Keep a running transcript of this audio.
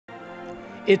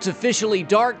It's officially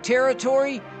dark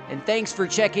territory, and thanks for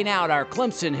checking out our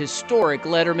Clemson historic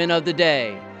Letterman of the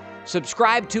Day.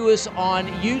 Subscribe to us on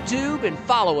YouTube and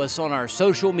follow us on our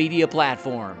social media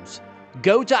platforms.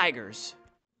 Go Tigers!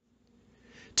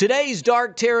 Today's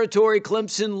dark territory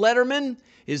Clemson Letterman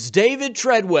is David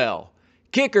Treadwell,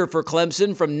 kicker for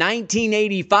Clemson from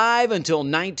 1985 until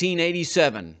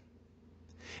 1987.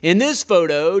 In this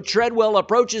photo, Treadwell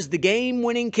approaches the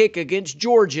game-winning kick against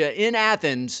Georgia in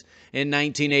Athens in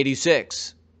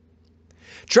 1986.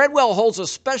 Treadwell holds a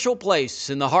special place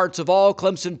in the hearts of all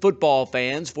Clemson football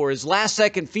fans for his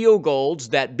last-second field goals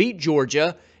that beat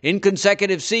Georgia in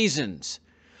consecutive seasons.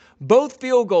 Both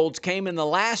field goals came in the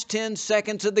last 10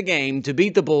 seconds of the game to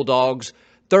beat the Bulldogs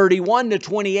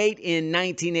 31-28 in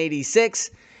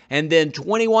 1986 and then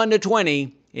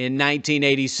 21-20 in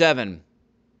 1987.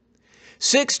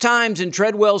 6 times in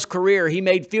Treadwell's career, he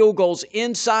made field goals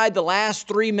inside the last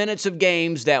 3 minutes of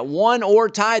games that won or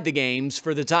tied the games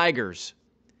for the Tigers.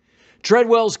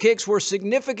 Treadwell's kicks were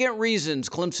significant reasons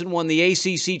Clemson won the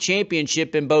ACC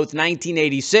championship in both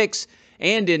 1986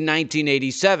 and in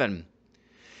 1987.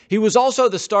 He was also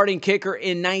the starting kicker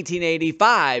in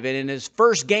 1985, and in his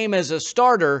first game as a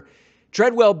starter,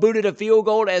 Treadwell booted a field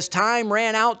goal as time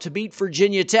ran out to beat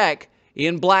Virginia Tech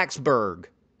in Blacksburg.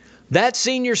 That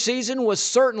senior season was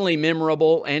certainly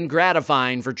memorable and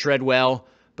gratifying for Treadwell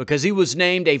because he was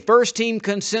named a first-team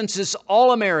consensus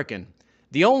All-American,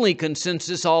 the only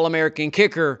consensus All-American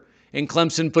kicker in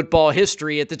Clemson football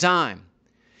history at the time.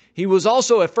 He was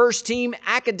also a first-team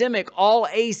academic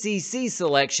All-ACC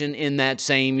selection in that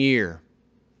same year.